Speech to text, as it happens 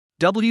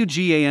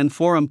WGAN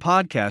Forum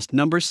Podcast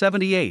number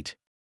 78.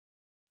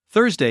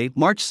 Thursday,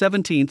 March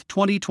 17,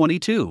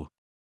 2022.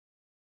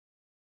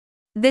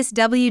 This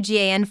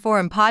WGAN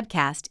Forum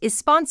podcast is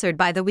sponsored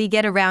by the We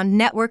Get Around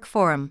Network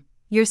Forum,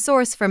 your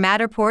source for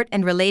Matterport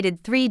and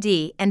related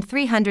 3D and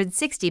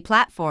 360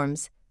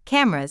 platforms,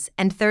 cameras,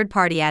 and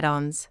third-party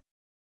add-ons.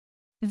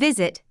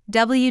 Visit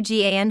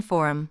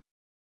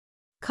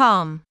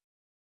WGANforum.com.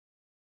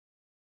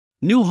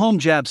 New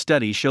HomeJab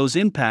study shows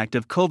impact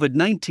of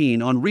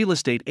COVID-19 on real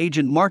estate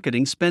agent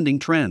marketing spending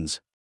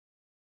trends.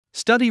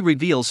 Study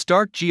reveals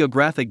stark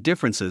geographic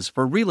differences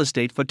for real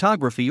estate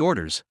photography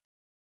orders.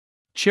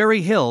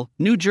 Cherry Hill,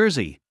 New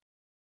Jersey.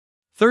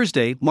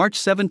 Thursday, March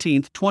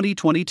 17,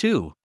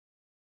 2022.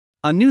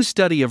 A new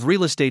study of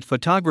real estate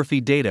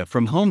photography data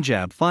from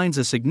HomeJab finds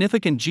a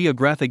significant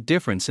geographic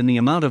difference in the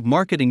amount of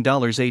marketing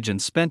dollars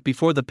agents spent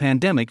before the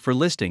pandemic for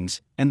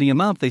listings and the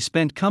amount they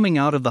spent coming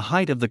out of the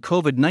height of the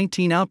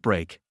COVID-19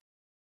 outbreak.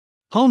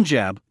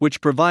 HomeJab, which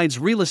provides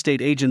real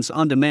estate agents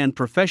on-demand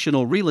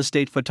professional real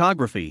estate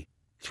photography,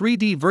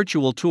 3D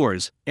virtual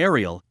tours,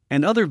 aerial,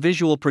 and other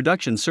visual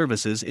production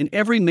services in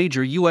every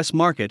major U.S.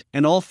 market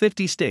and all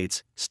 50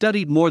 states,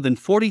 studied more than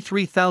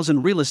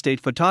 43,000 real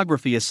estate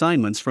photography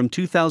assignments from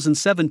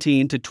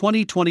 2017 to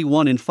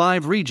 2021 in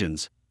 5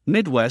 regions: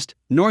 Midwest,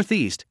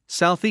 Northeast,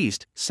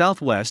 Southeast,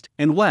 Southwest,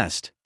 and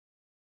West.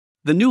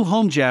 The new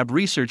HomeJab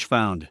research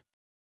found: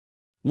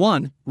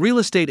 1. Real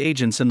estate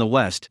agents in the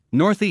West,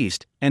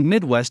 Northeast, and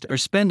Midwest are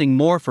spending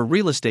more for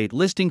real estate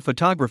listing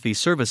photography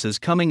services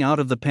coming out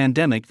of the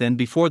pandemic than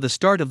before the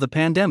start of the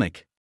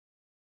pandemic.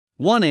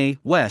 1A,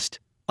 West,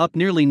 up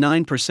nearly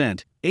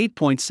 9%,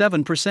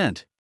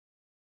 8.7%.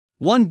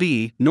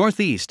 1B,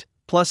 Northeast,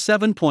 plus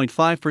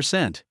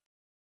 7.5%.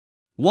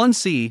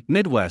 1C,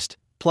 Midwest,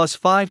 plus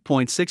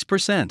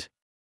 5.6%.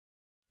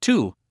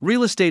 2.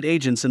 Real estate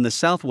agents in the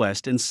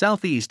Southwest and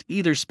Southeast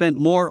either spent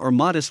more or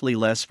modestly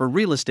less for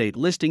real estate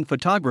listing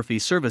photography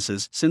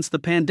services since the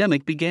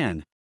pandemic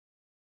began.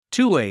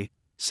 2A,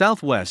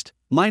 Southwest,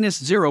 minus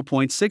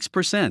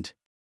 0.6%.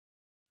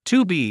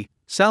 2B,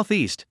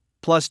 Southeast,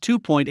 plus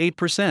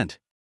 2.8%.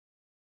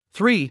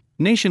 3.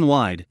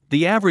 Nationwide,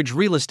 the average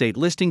real estate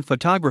listing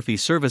photography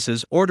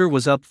services order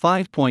was up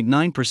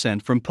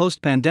 5.9% from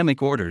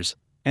post-pandemic orders,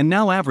 and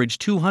now average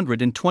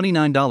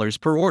 $229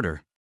 per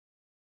order.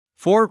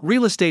 4.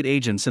 Real estate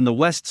agents in the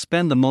West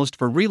spend the most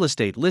for real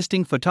estate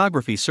listing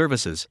photography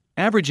services,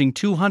 averaging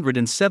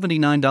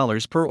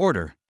 $279 per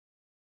order.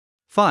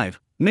 5.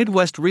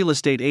 Midwest real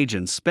estate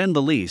agents spend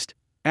the least,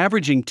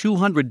 averaging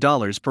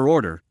 $200 per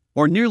order,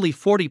 or nearly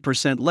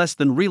 40% less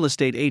than real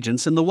estate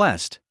agents in the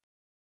West.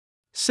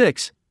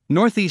 6.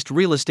 Northeast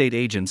real estate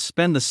agents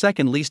spend the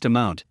second least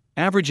amount,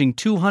 averaging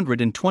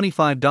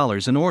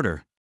 $225 an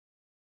order.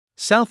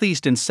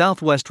 Southeast and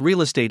Southwest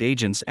real estate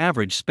agents'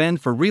 average spend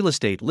for real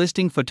estate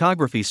listing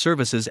photography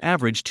services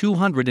average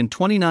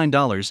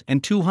 $229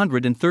 and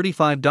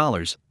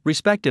 $235,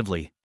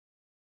 respectively.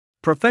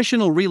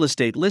 Professional real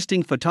estate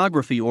listing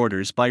photography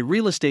orders by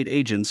real estate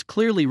agents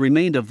clearly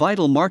remained a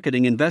vital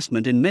marketing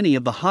investment in many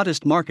of the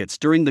hottest markets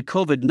during the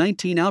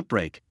COVID-19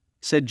 outbreak,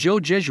 said Joe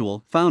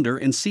Jesuel, founder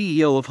and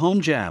CEO of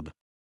HomeJab.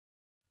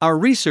 Our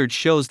research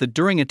shows that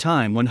during a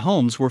time when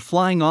homes were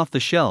flying off the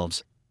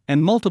shelves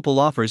and multiple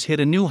offers hit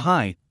a new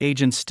high,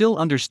 agents still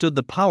understood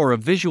the power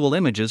of visual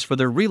images for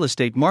their real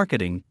estate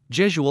marketing,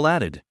 Jesuel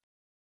added.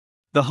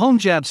 The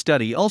HomeJab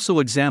study also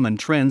examined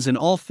trends in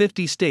all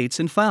 50 states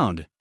and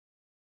found: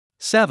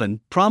 7.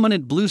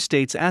 Prominent blue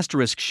states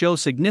show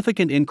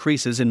significant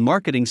increases in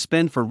marketing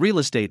spend for real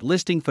estate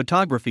listing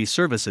photography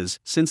services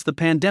since the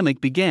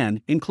pandemic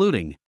began,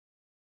 including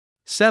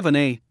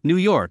 7A, New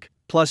York,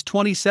 plus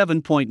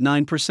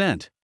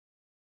 27.9%.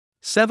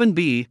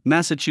 7B,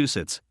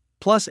 Massachusetts,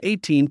 plus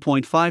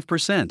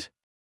 18.5%.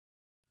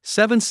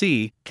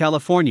 7C,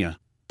 California,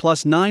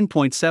 plus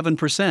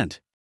 9.7%.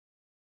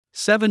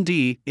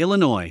 7D,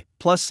 Illinois,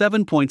 plus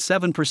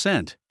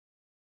 7.7%.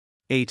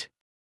 8.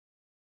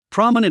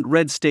 Prominent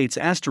red states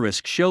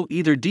show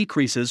either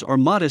decreases or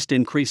modest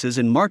increases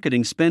in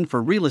marketing spend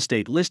for real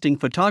estate listing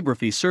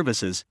photography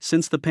services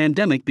since the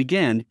pandemic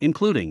began,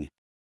 including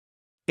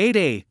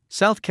 8A,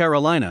 South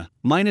Carolina,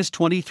 minus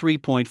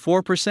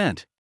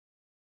 23.4%.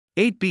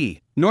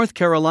 8B, North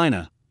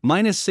Carolina,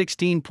 minus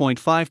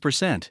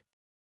 16.5%.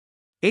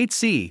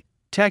 8C,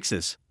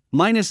 Texas,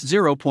 minus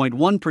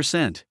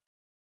 0.1%.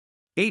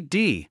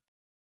 8D,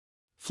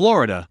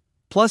 Florida,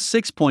 plus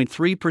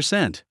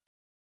 6.3%.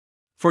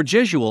 For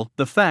Jesuel,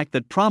 the fact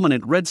that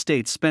prominent red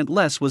states spent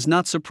less was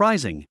not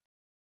surprising.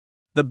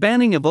 The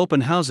banning of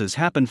open houses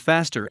happened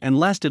faster and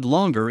lasted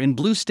longer in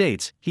blue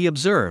states, he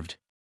observed.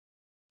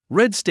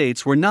 Red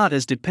states were not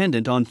as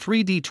dependent on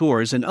 3D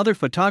tours and other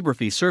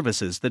photography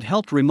services that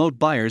helped remote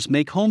buyers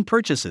make home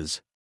purchases.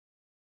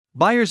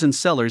 Buyers and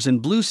sellers in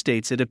blue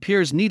states, it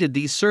appears, needed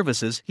these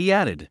services, he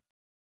added.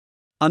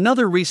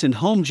 Another recent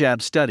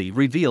HomeJab study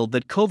revealed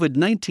that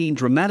COVID-19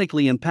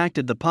 dramatically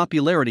impacted the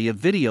popularity of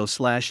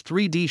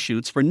video/3D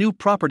shoots for new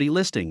property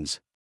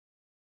listings.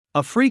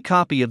 A free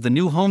copy of the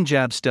new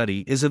HomeJab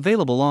study is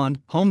available on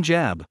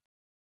HomeJab.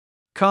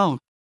 Com.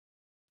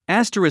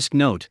 Asterisk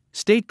note,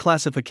 state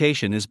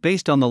classification is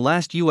based on the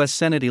last U.S.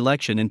 Senate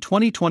election in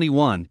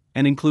 2021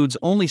 and includes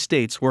only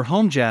states where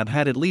HomeJab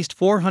had at least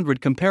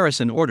 400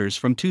 comparison orders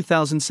from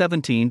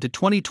 2017 to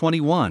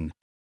 2021.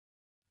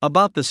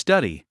 About the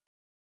study.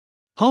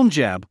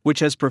 HomeJab, which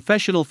has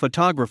professional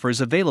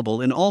photographers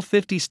available in all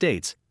 50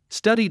 states,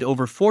 studied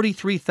over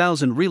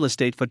 43,000 real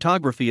estate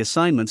photography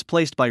assignments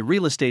placed by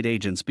real estate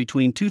agents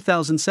between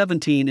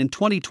 2017 and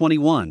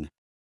 2021.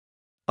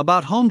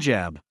 About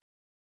HomeJab.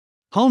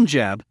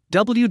 HomeJab,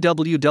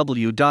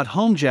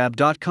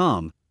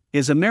 www.homejab.com,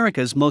 is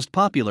America's most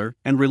popular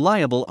and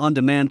reliable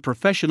on-demand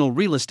professional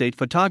real estate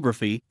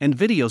photography and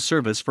video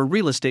service for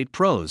real estate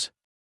pros.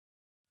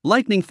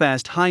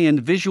 Lightning-fast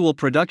high-end visual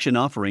production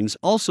offerings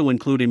also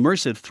include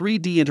immersive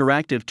 3D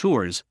interactive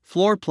tours,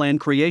 floor plan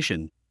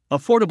creation,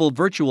 affordable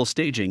virtual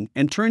staging,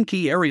 and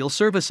turnkey aerial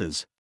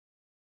services.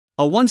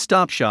 A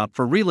one-stop shop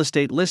for real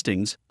estate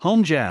listings,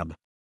 HomeJab.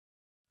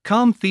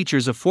 Com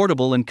features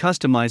affordable and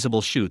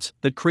customizable shoots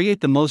that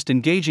create the most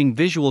engaging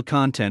visual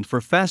content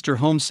for faster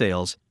home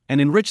sales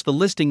and enrich the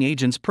listing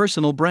agent's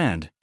personal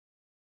brand.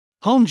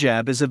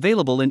 HomeJab is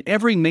available in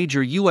every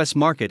major U.S.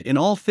 market in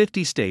all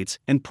 50 states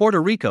and Puerto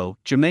Rico,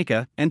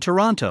 Jamaica, and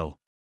Toronto.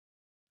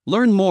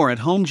 Learn more at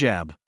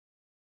HomeJab.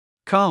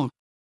 Com.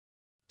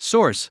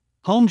 Source: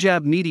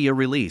 HomeJab Media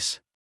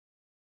Release.